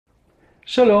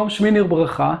שלום, שמי ניר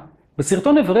ברכה.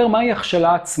 בסרטון נברר מהי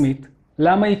הכשלה עצמית,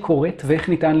 למה היא קורית ואיך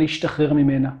ניתן להשתחרר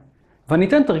ממנה. ואני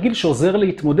אתן תרגיל שעוזר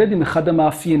להתמודד עם אחד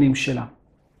המאפיינים שלה.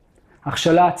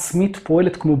 הכשלה עצמית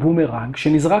פועלת כמו בומרנג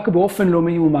שנזרק באופן לא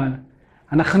מיומן.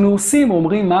 אנחנו עושים או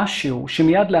אומרים משהו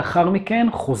שמיד לאחר מכן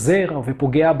חוזר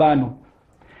ופוגע בנו.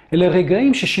 אלה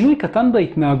רגעים ששינוי קטן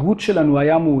בהתנהגות שלנו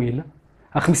היה מועיל,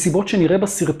 אך מסיבות שנראה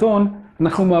בסרטון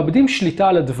אנחנו מאבדים שליטה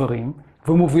על הדברים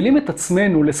ומובילים את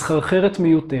עצמנו לסחרחרת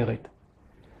מיותרת.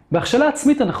 בהכשלה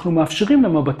עצמית אנחנו מאפשרים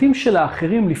למבטים של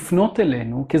האחרים לפנות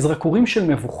אלינו כזרקורים של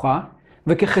מבוכה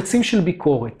וכחצים של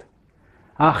ביקורת.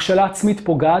 ההכשלה עצמית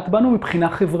פוגעת בנו מבחינה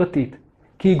חברתית,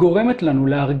 כי היא גורמת לנו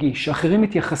להרגיש שאחרים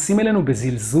מתייחסים אלינו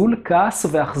בזלזול, כעס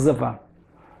ואכזבה.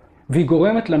 והיא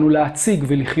גורמת לנו להציג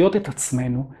ולחיות את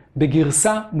עצמנו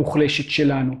בגרסה מוחלשת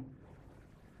שלנו.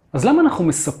 אז למה אנחנו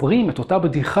מספרים את אותה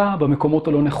בדיחה במקומות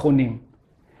הלא נכונים?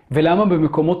 ולמה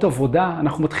במקומות עבודה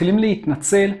אנחנו מתחילים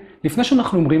להתנצל לפני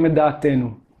שאנחנו אומרים את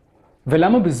דעתנו?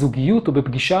 ולמה בזוגיות או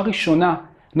בפגישה ראשונה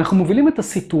אנחנו מובילים את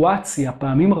הסיטואציה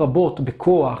פעמים רבות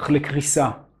בכוח לקריסה?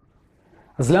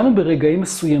 אז למה ברגעים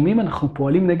מסוימים אנחנו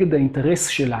פועלים נגד האינטרס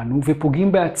שלנו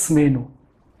ופוגעים בעצמנו,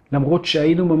 למרות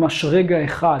שהיינו ממש רגע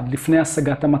אחד לפני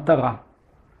השגת המטרה?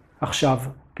 עכשיו,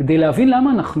 כדי להבין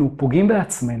למה אנחנו פוגעים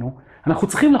בעצמנו, אנחנו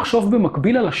צריכים לחשוב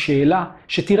במקביל על השאלה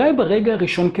שתראה ברגע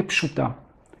הראשון כפשוטה.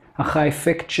 אך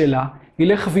האפקט שלה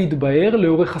ילך ויתבהר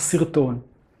לאורך הסרטון.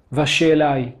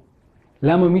 והשאלה היא,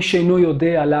 למה מי שאינו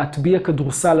יודע להטביע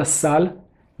כדורסל לסל,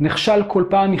 נכשל כל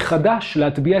פעם מחדש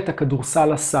להטביע את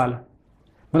הכדורסל לסל?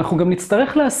 ואנחנו גם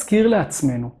נצטרך להזכיר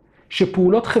לעצמנו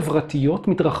שפעולות חברתיות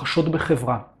מתרחשות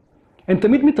בחברה. הן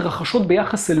תמיד מתרחשות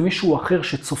ביחס אל מישהו אחר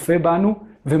שצופה בנו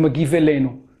ומגיב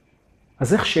אלינו.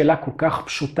 אז איך שאלה כל כך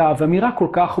פשוטה ואמירה כל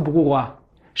כך ברורה,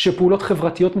 שפעולות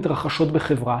חברתיות מתרחשות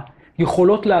בחברה,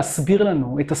 יכולות להסביר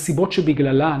לנו את הסיבות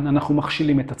שבגללן אנחנו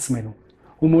מכשילים את עצמנו,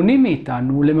 ומונעים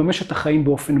מאיתנו לממש את החיים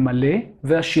באופן מלא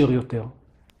ועשיר יותר.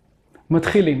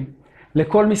 מתחילים.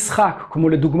 לכל משחק, כמו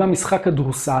לדוגמה משחק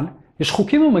כדורסל, יש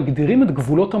חוקים המגדירים את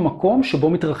גבולות המקום שבו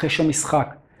מתרחש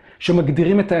המשחק,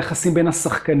 שמגדירים את היחסים בין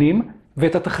השחקנים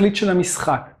ואת התכלית של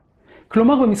המשחק.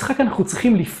 כלומר, במשחק אנחנו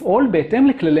צריכים לפעול בהתאם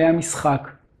לכללי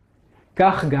המשחק.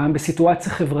 כך גם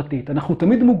בסיטואציה חברתית, אנחנו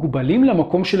תמיד מוגבלים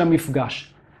למקום של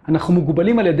המפגש. אנחנו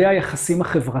מוגבלים על ידי היחסים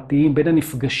החברתיים בין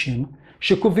הנפגשים,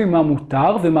 שקובעים מה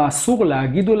מותר ומה אסור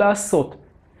להגיד או לעשות.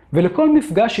 ולכל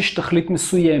מפגש יש תכלית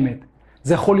מסוימת.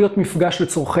 זה יכול להיות מפגש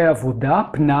לצורכי עבודה,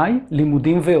 פנאי,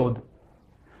 לימודים ועוד.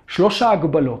 3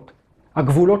 ההגבלות,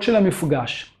 הגבולות של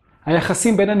המפגש,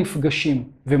 היחסים בין הנפגשים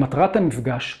ומטרת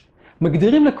המפגש,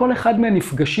 מגדירים לכל אחד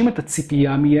מהנפגשים את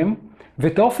הציפייה מהם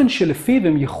ואת האופן שלפיו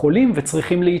הם יכולים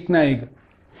וצריכים להתנהג.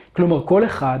 כלומר, כל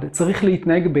אחד צריך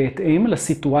להתנהג בהתאם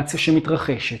לסיטואציה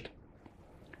שמתרחשת.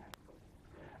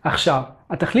 עכשיו,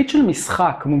 התכלית של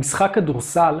משחק, כמו משחק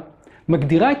כדורסל,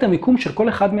 מגדירה את המיקום של כל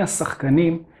אחד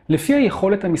מהשחקנים לפי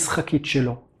היכולת המשחקית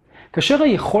שלו. כאשר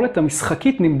היכולת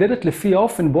המשחקית נמדדת לפי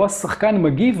האופן בו השחקן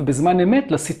מגיב בזמן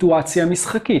אמת לסיטואציה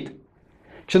המשחקית.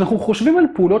 כשאנחנו חושבים על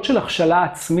פעולות של הכשלה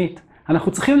עצמית,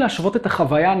 אנחנו צריכים להשוות את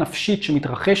החוויה הנפשית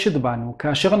שמתרחשת בנו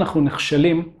כאשר אנחנו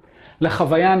נכשלים,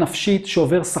 לחוויה הנפשית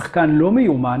שעובר שחקן לא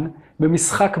מיומן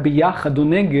במשחק ביחד או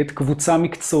נגד קבוצה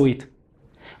מקצועית.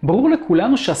 ברור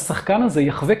לכולנו שהשחקן הזה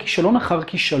יחווה כישלון אחר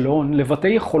כישלון לבטא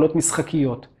יכולות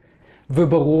משחקיות.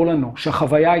 וברור לנו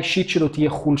שהחוויה האישית שלו תהיה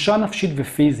חולשה נפשית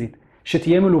ופיזית,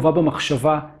 שתהיה מלווה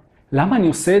במחשבה, למה אני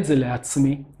עושה את זה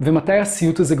לעצמי ומתי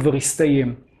הסיוט הזה כבר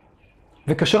יסתיים?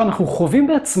 וכאשר אנחנו חווים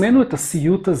בעצמנו את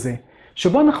הסיוט הזה,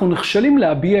 שבו אנחנו נכשלים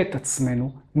להביע את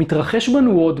עצמנו, מתרחש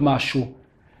בנו עוד משהו.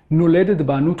 נולדת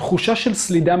בנו תחושה של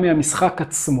סלידה מהמשחק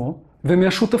עצמו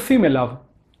ומהשותפים אליו.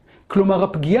 כלומר,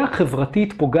 הפגיעה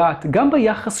החברתית פוגעת גם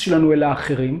ביחס שלנו אל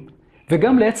האחרים,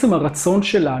 וגם לעצם הרצון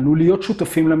שלנו להיות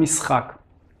שותפים למשחק.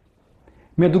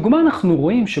 מהדוגמה אנחנו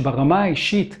רואים שברמה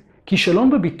האישית, כישלון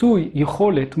בביטוי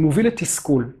יכולת מוביל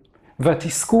לתסכול,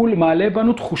 והתסכול מעלה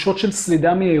בנו תחושות של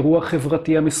סלידה מהאירוע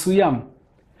החברתי המסוים.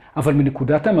 אבל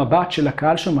מנקודת המבט של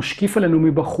הקהל שמשקיף עלינו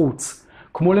מבחוץ,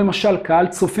 כמו למשל קהל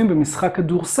צופים במשחק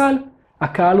כדורסל,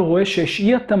 הקהל רואה שיש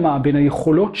אי התאמה בין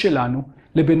היכולות שלנו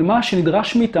לבין מה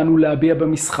שנדרש מאיתנו להביע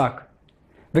במשחק.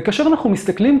 וכאשר אנחנו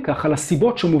מסתכלים כך על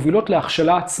הסיבות שמובילות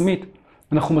להכשלה עצמית,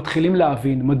 אנחנו מתחילים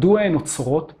להבין מדוע הן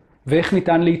נוצרות ואיך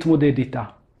ניתן להתמודד איתה.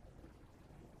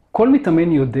 כל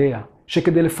מתאמן יודע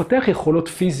שכדי לפתח יכולות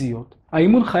פיזיות,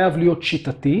 האימון חייב להיות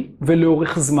שיטתי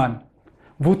ולאורך זמן,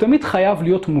 והוא תמיד חייב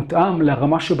להיות מותאם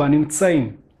לרמה שבה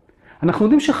נמצאים. אנחנו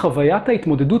יודעים שחוויית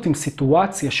ההתמודדות עם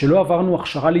סיטואציה שלא עברנו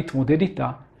הכשרה להתמודד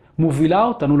איתה, מובילה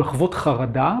אותנו לחוות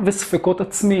חרדה וספקות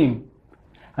עצמיים.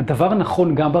 הדבר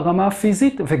נכון גם ברמה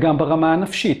הפיזית וגם ברמה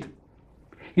הנפשית.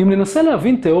 אם ננסה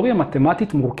להבין תיאוריה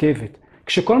מתמטית מורכבת,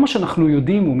 כשכל מה שאנחנו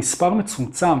יודעים הוא מספר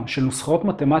מצומצם של נוסחאות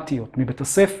מתמטיות מבית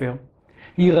הספר,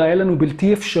 ייראה לנו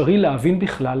בלתי אפשרי להבין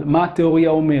בכלל מה התיאוריה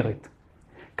אומרת.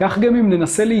 כך גם אם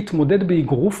ננסה להתמודד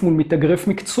באגרוף מול מתאגרף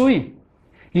מקצועי,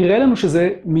 ייראה לנו שזה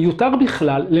מיותר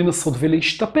בכלל לנסות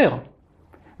ולהשתפר.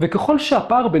 וככל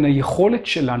שהפער בין היכולת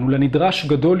שלנו לנדרש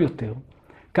גדול יותר,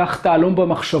 כך תעלום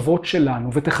במחשבות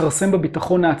שלנו ותחרסם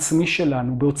בביטחון העצמי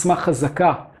שלנו בעוצמה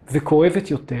חזקה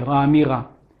וכואבת יותר האמירה,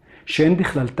 שאין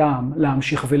בכלל טעם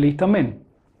להמשיך ולהתאמן.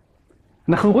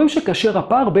 אנחנו רואים שכאשר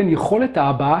הפער בין יכולת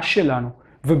ההבעה שלנו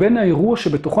ובין האירוע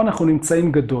שבתוכו אנחנו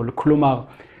נמצאים גדול, כלומר,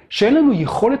 שאין לנו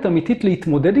יכולת אמיתית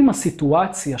להתמודד עם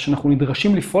הסיטואציה שאנחנו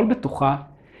נדרשים לפעול בתוכה,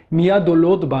 מיד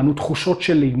עולות בנו תחושות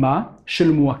של אימה,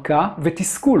 של מועקה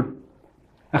ותסכול.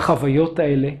 החוויות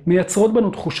האלה מייצרות בנו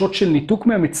תחושות של ניתוק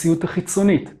מהמציאות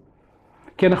החיצונית,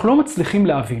 כי אנחנו לא מצליחים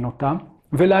להבין אותה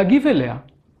ולהגיב אליה,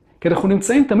 כי אנחנו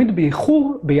נמצאים תמיד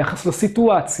באיחור ביחס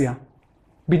לסיטואציה.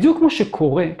 בדיוק כמו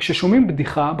שקורה כששומעים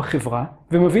בדיחה בחברה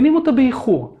ומבינים אותה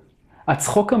באיחור.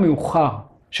 הצחוק המאוחר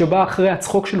שבא אחרי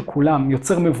הצחוק של כולם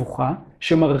יוצר מבוכה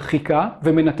שמרחיקה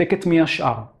ומנתקת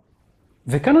מהשאר.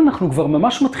 וכאן אנחנו כבר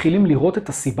ממש מתחילים לראות את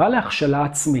הסיבה להכשלה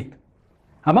עצמית.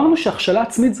 אמרנו שהכשלה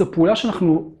עצמית זו פעולה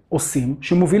שאנחנו עושים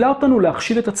שמובילה אותנו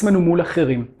להכשיל את עצמנו מול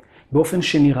אחרים, באופן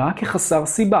שנראה כחסר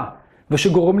סיבה,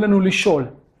 ושגורם לנו לשאול,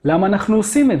 למה אנחנו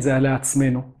עושים את זה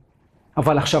לעצמנו?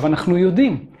 אבל עכשיו אנחנו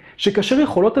יודעים שכאשר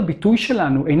יכולות הביטוי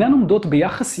שלנו אינן עומדות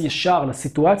ביחס ישר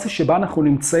לסיטואציה שבה אנחנו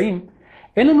נמצאים,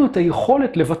 אין לנו את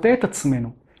היכולת לבטא את עצמנו,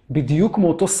 בדיוק כמו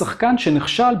אותו שחקן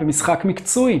שנכשל במשחק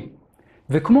מקצועי.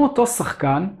 וכמו אותו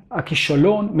שחקן,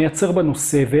 הכישלון מייצר בנו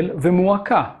סבל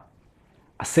ומועקה.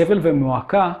 הסבל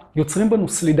ומועקה יוצרים בנו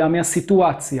סלידה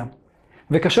מהסיטואציה.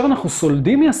 וכאשר אנחנו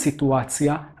סולדים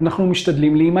מהסיטואציה, אנחנו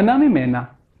משתדלים להימנע ממנה.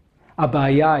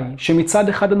 הבעיה היא שמצד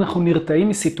אחד אנחנו נרתעים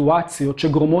מסיטואציות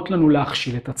שגורמות לנו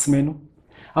להכשיל את עצמנו,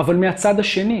 אבל מהצד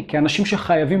השני, כאנשים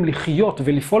שחייבים לחיות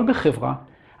ולפעול בחברה,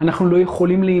 אנחנו לא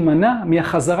יכולים להימנע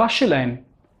מהחזרה שלהן.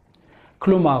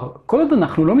 כלומר, כל עוד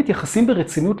אנחנו לא מתייחסים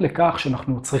ברצינות לכך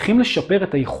שאנחנו צריכים לשפר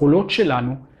את היכולות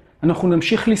שלנו, אנחנו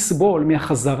נמשיך לסבול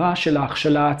מהחזרה של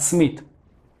ההכשלה העצמית.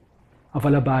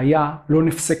 אבל הבעיה לא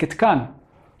נפסקת כאן,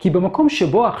 כי במקום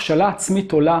שבו ההכשלה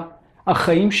העצמית עולה,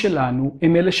 החיים שלנו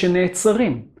הם אלה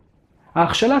שנעצרים.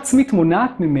 ההכשלה העצמית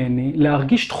מונעת ממני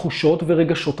להרגיש תחושות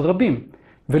ורגשות רבים,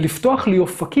 ולפתוח לי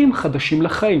אופקים חדשים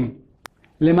לחיים.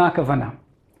 למה הכוונה?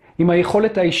 אם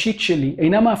היכולת האישית שלי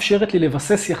אינה מאפשרת לי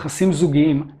לבסס יחסים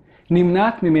זוגיים,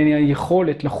 נמנעת ממני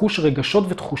היכולת לחוש רגשות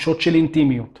ותחושות של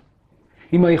אינטימיות.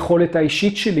 אם היכולת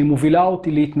האישית שלי מובילה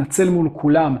אותי להתנצל מול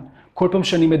כולם, כל פעם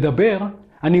שאני מדבר,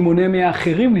 אני מונע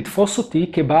מהאחרים לתפוס אותי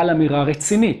כבעל אמירה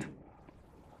רצינית.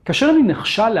 כאשר אני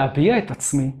נכשל להביע את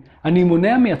עצמי, אני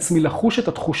מונע מעצמי לחוש את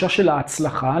התחושה של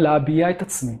ההצלחה להביע את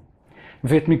עצמי,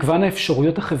 ואת מגוון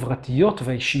האפשרויות החברתיות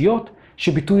והאישיות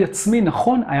שביטוי עצמי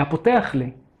נכון היה פותח לי.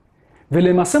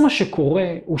 ולמעשה מה שקורה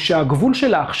הוא שהגבול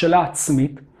של ההכשלה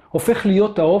העצמית הופך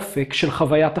להיות האופק של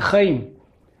חוויית החיים.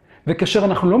 וכאשר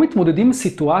אנחנו לא מתמודדים עם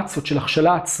סיטואציות של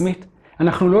הכשלה עצמית,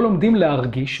 אנחנו לא לומדים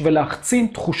להרגיש ולהחצין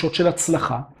תחושות של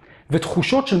הצלחה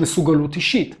ותחושות של מסוגלות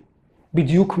אישית,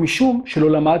 בדיוק משום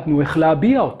שלא למדנו איך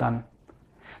להביע אותן.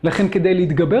 לכן כדי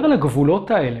להתגבר על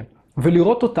הגבולות האלה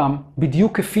ולראות אותם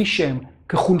בדיוק כפי שהם,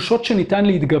 כחולשות שניתן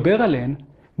להתגבר עליהן,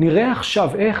 נראה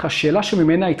עכשיו איך השאלה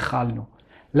שממנה התחלנו,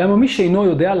 למה מי שאינו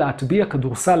יודע להטביע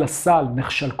כדורסל לסל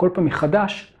נכשל כל פעם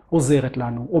מחדש, עוזרת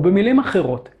לנו, או במילים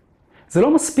אחרות. זה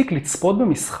לא מספיק לצפות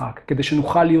במשחק כדי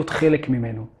שנוכל להיות חלק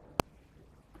ממנו.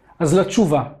 אז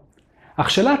לתשובה,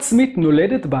 הכשלה עצמית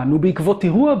נולדת בנו בעקבות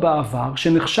אירוע בעבר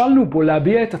שנכשלנו בו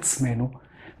להביע את עצמנו,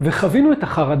 וחווינו את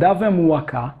החרדה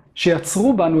והמועקה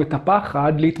שיצרו בנו את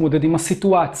הפחד להתמודד עם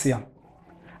הסיטואציה.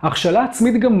 הכשלה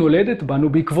עצמית גם נולדת בנו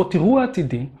בעקבות אירוע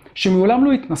עתידי שמעולם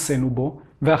לא התנסינו בו,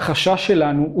 והחשש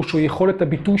שלנו הוא שיכולת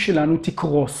הביטוי שלנו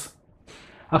תקרוס.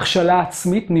 הכשלה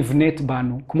עצמית נבנית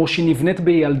בנו, כמו שהיא נבנית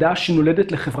בילדה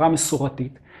שנולדת לחברה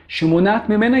מסורתית, שמונעת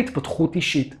ממנה התפתחות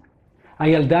אישית.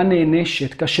 הילדה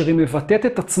נענשת כאשר היא מבטאת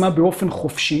את עצמה באופן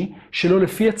חופשי שלא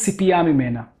לפי הציפייה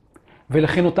ממנה.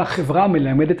 ולכן אותה חברה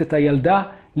מלמדת את הילדה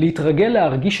להתרגל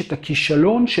להרגיש את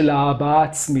הכישלון של ההבעה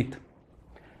העצמית.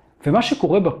 ומה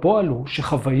שקורה בפועל הוא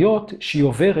שחוויות שהיא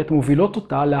עוברת מובילות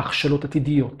אותה להכשלות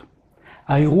עתידיות.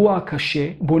 האירוע הקשה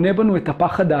בונה בנו את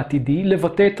הפחד העתידי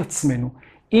לבטא את עצמנו,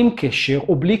 עם קשר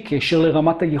או בלי קשר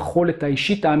לרמת היכולת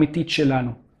האישית האמיתית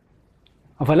שלנו.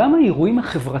 אבל למה האירועים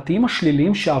החברתיים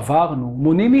השליליים שעברנו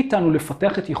מונעים מאיתנו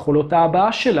לפתח את יכולות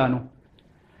ההבעה שלנו?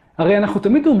 הרי אנחנו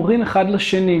תמיד אומרים אחד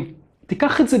לשני,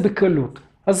 תיקח את זה בקלות,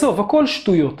 עזוב, הכל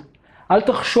שטויות, אל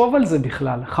תחשוב על זה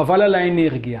בכלל, חבל על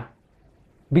האנרגיה.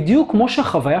 בדיוק כמו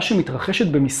שהחוויה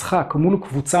שמתרחשת במשחק מול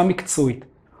קבוצה מקצועית,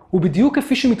 ובדיוק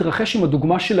כפי שמתרחש עם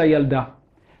הדוגמה של הילדה.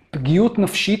 פגיעות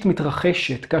נפשית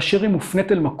מתרחשת כאשר היא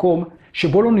מופנית אל מקום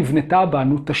שבו לא נבנתה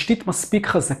בנו תשתית מספיק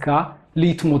חזקה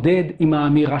להתמודד עם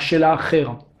האמירה של האחר.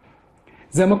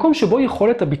 זה המקום שבו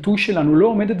יכולת הביטוי שלנו לא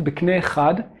עומדת בקנה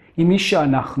אחד עם מי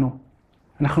שאנחנו.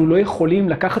 אנחנו לא יכולים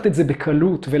לקחת את זה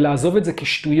בקלות ולעזוב את זה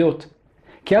כשטויות,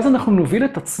 כי אז אנחנו נוביל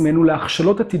את עצמנו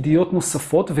להכשלות עתידיות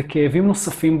נוספות וכאבים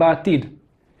נוספים בעתיד.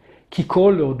 כי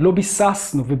כל עוד לא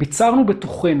ביססנו וביצרנו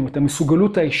בתוכנו את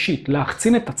המסוגלות האישית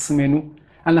להחצין את עצמנו,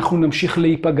 אנחנו נמשיך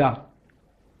להיפגע.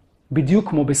 בדיוק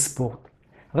כמו בספורט.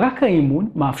 רק האימון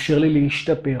מאפשר לי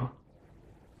להשתפר.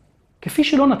 כפי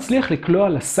שלא נצליח לקלוע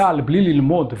לסל בלי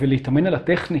ללמוד ולהתאמן על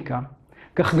הטכניקה,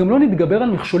 כך גם לא נתגבר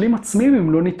על מכשולים עצמיים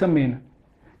אם לא נתאמן.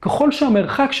 ככל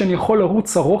שהמרחק שאני יכול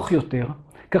לרוץ ארוך יותר,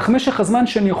 כך משך הזמן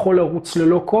שאני יכול לרוץ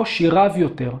ללא קושי רב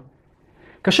יותר.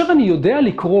 כאשר אני יודע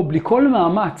לקרוא בלי כל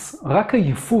מאמץ, רק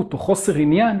עייפות או חוסר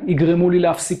עניין יגרמו לי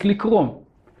להפסיק לקרוא.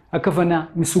 הכוונה,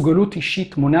 מסוגלות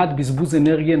אישית מונעת בזבוז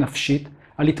אנרגיה נפשית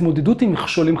על התמודדות עם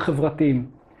מכשולים חברתיים.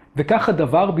 וכך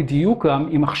הדבר בדיוק גם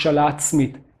עם הכשלה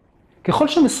עצמית. ככל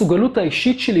שהמסוגלות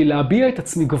האישית שלי להביע את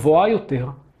עצמי גבוהה יותר,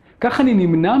 כך אני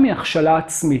נמנע מהכשלה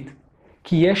עצמית.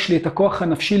 כי יש לי את הכוח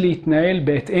הנפשי להתנהל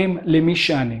בהתאם למי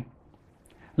שאני.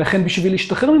 לכן בשביל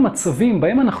להשתחרר ממצבים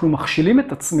בהם אנחנו מכשילים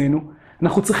את עצמנו,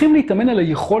 אנחנו צריכים להתאמן על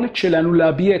היכולת שלנו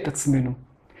להביע את עצמנו.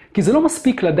 כי זה לא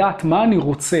מספיק לדעת מה אני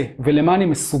רוצה ולמה אני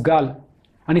מסוגל.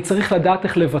 אני צריך לדעת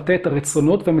איך לבטא את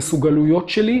הרצונות והמסוגלויות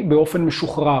שלי באופן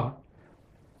משוחרר.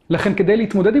 לכן כדי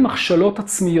להתמודד עם הכשלות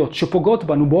עצמיות שפוגעות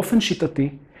בנו באופן שיטתי,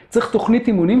 צריך תוכנית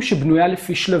אימונים שבנויה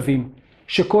לפי שלבים,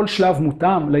 שכל שלב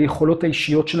מותאם ליכולות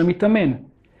האישיות של המתאמן.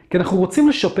 כי אנחנו רוצים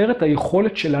לשפר את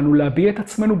היכולת שלנו להביע את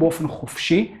עצמנו באופן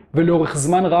חופשי ולאורך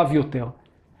זמן רב יותר.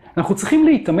 אנחנו צריכים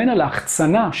להתאמן על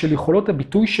ההחצנה של יכולות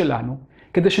הביטוי שלנו,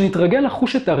 כדי שנתרגל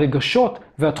לחוש את הרגשות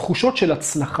והתחושות של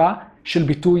הצלחה של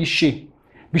ביטוי אישי.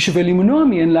 בשביל למנוע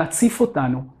מהן להציף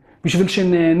אותנו, בשביל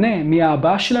שנהנה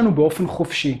מההבעה שלנו באופן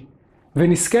חופשי,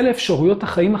 ונזכה לאפשרויות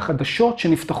החיים החדשות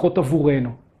שנפתחות עבורנו.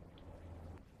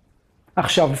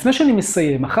 עכשיו, לפני שאני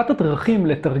מסיים, אחת הדרכים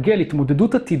לתרגל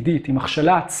התמודדות עתידית עם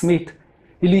הכשלה עצמית,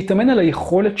 היא להתאמן על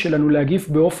היכולת שלנו להגיב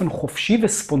באופן חופשי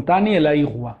וספונטני אל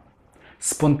האירוע.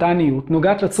 ספונטניות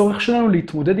נוגעת לצורך שלנו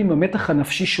להתמודד עם המתח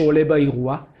הנפשי שעולה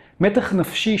באירוע, מתח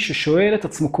נפשי ששואל את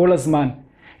עצמו כל הזמן,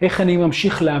 איך אני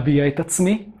ממשיך להביע את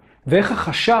עצמי, ואיך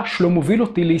החשש לא מוביל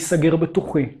אותי להיסגר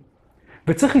בתוכי.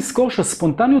 וצריך לזכור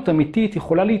שהספונטניות אמיתית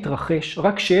יכולה להתרחש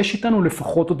רק כשיש איתנו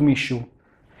לפחות עוד מישהו.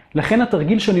 לכן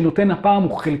התרגיל שאני נותן הפעם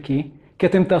הוא חלקי, כי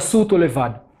אתם תעשו אותו לבד,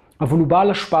 אבל הוא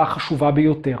בעל השפעה חשובה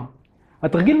ביותר.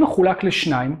 התרגיל מחולק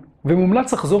לשניים,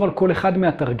 ומומלץ לחזור על כל אחד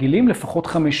מהתרגילים לפחות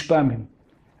 5 פעמים.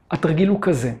 התרגיל הוא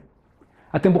כזה.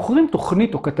 אתם בוחרים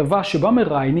תוכנית או כתבה שבה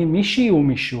מראיינים מישהי או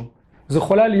מישהו. זו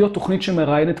יכולה להיות תוכנית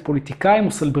שמראיינת פוליטיקאים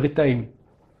או סלבריטאים.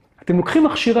 אתם לוקחים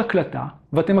מכשיר הקלטה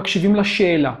ואתם מקשיבים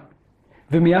לשאלה.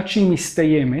 ומיד שהיא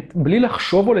מסתיימת, בלי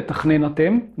לחשוב או לתכנן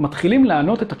אתם, מתחילים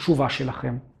לענות את התשובה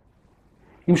שלכם.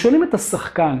 אם שואלים את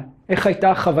השחקן איך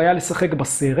הייתה החוויה לשחק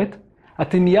בסרט,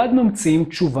 אתם מיד ממציאים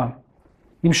תשובה.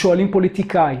 אם שואלים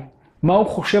פוליטיקאי מה הוא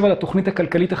חושב על התוכנית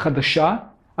הכלכלית החדשה,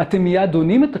 אתם מיד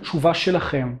עונים את התשובה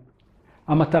שלכם.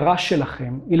 המטרה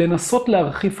שלכם היא לנסות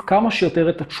להרחיב כמה שיותר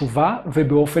את התשובה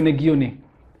ובאופן הגיוני.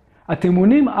 אתם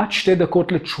עונים עד 2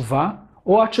 דקות לתשובה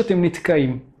או עד שאתם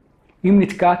נתקעים. אם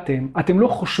נתקעתם, אתם לא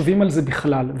חושבים על זה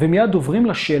בכלל ומיד עוברים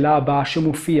לשאלה הבאה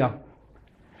שמופיעה.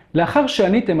 לאחר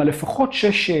שעניתם על לפחות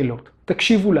 6 שאלות,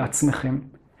 תקשיבו לעצמכם,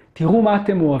 תראו מה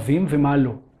אתם אוהבים ומה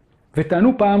לא,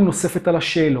 ותענו פעם נוספת על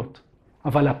השאלות.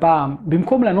 אבל הפעם,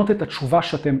 במקום לענות את התשובה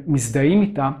שאתם מזדהים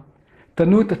איתה,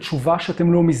 תענו את התשובה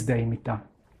שאתם לא מזדהים איתה.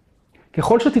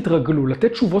 ככל שתתרגלו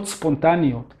לתת תשובות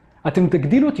ספונטניות, אתם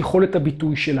תגדילו את יכולת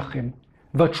הביטוי שלכם,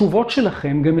 והתשובות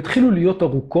שלכם גם יתחילו להיות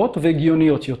ארוכות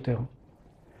והגיוניות יותר.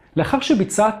 לאחר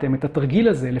שביצעתם את התרגיל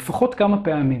הזה לפחות כמה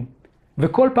פעמים,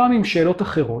 וכל פעם עם שאלות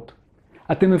אחרות,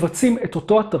 אתם מבצעים את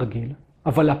אותו התרגיל,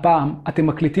 אבל הפעם אתם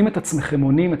מקליטים את עצמכם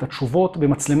עונים את התשובות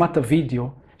במצלמת הוידאו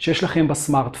שיש לכם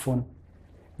בסמארטפון.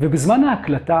 ובזמן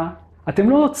ההקלטה, אתם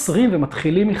לא עוצרים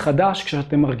ומתחילים מחדש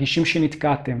כשאתם מרגישים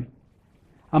שנתקעתם.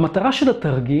 המטרה של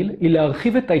התרגיל היא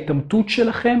להרחיב את ההתעמתות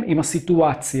שלכם עם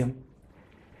הסיטואציה.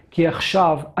 כי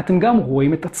עכשיו אתם גם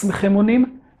רואים את עצמכם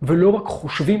עונים, ולא רק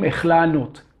חושבים איך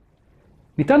לענות.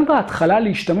 ניתן בהתחלה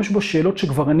להשתמש בשאלות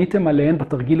שכבר עניתם עליהן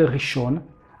בתרגיל הראשון,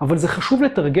 אבל זה חשוב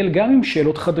לתרגל גם עם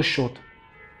שאלות חדשות.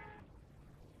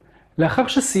 לאחר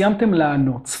שסיימתם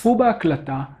לענות, צפו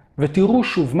בהקלטה ותראו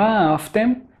שוב מה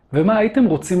אהבתם ומה הייתם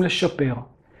רוצים לשפר.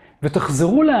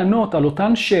 ותחזרו לענות על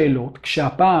אותן שאלות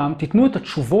כשהפעם תיתנו את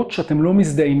התשובות שאתם לא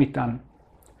מזדהים איתן.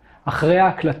 אחרי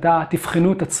ההקלטה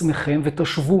תבחנו את עצמכם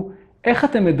ותשוו איך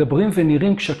אתם מדברים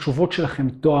ונראים כשהתשובות שלכם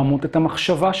תואמות את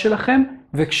המחשבה שלכם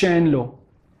וכשהן לא.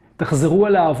 תחזרו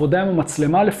על העבודה עם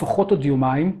המצלמה לפחות עוד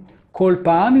יומיים, כל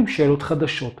פעם עם שאלות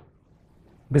חדשות.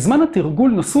 בזמן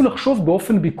התרגול נסו לחשוב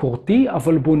באופן ביקורתי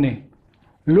אבל בונה.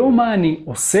 לא מה אני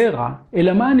עושה רע,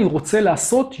 אלא מה אני רוצה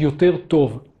לעשות יותר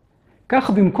טוב. כך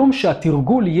במקום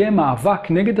שהתרגול יהיה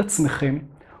מאבק נגד עצמכם,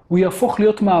 הוא יהפוך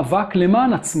להיות מאבק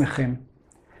למען עצמכם.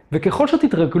 וככל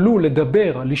שתתרגלו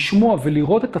לדבר, לשמוע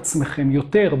ולראות את עצמכם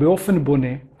יותר באופן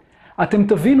בונה, אתם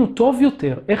תבינו טוב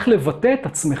יותר איך לבטא את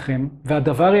עצמכם,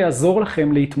 והדבר יעזור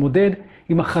לכם להתמודד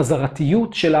עם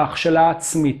החזרתיות של ההכשלה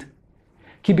העצמית.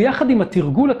 כי ביחד עם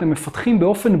התרגול אתם מפתחים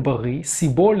באופן בריא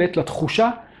סיבולת לתחושה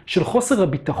של חוסר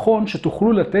הביטחון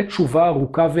שתוכלו לתת תשובה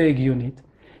ארוכה והגיונית.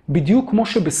 בדיוק כמו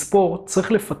שבספורט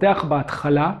צריך לפתח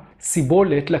בהתחלה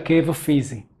סיבולת לכאב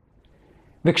הפיזי.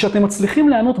 וכשאתם מצליחים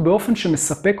לענות באופן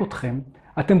שמספק אתכם,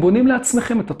 אתם בונים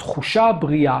לעצמכם את התחושה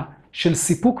הבריאה של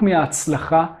סיפוק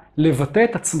מההצלחה לבטא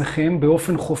את עצמכם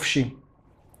באופן חופשי.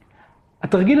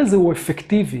 התרגיל הזה הוא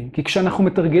אפקטיבי, כי כשאנחנו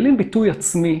מתרגלים ביטוי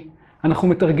עצמי, אנחנו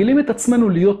מתרגלים את עצמנו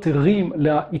להיות ערים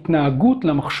להתנהגות,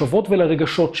 למחשבות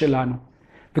ולרגשות שלנו.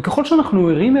 וככל שאנחנו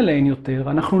ערים אליהן יותר,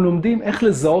 אנחנו לומדים איך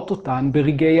לזהות אותן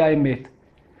ברגעי האמת.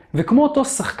 וכמו אותו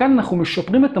שחקן אנחנו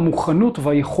משפרים את המוכנות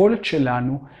והיכולת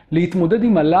שלנו להתמודד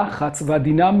עם הלחץ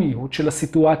והדינמיות של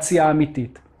הסיטואציה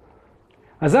האמיתית.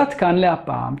 אז עד כאן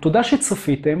להפעם, תודה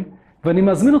שצפיתם, ואני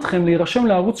מזמין אתכם להירשם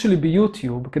לערוץ שלי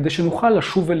ביוטיוב כדי שנוכל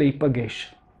לשוב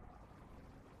ולהיפגש.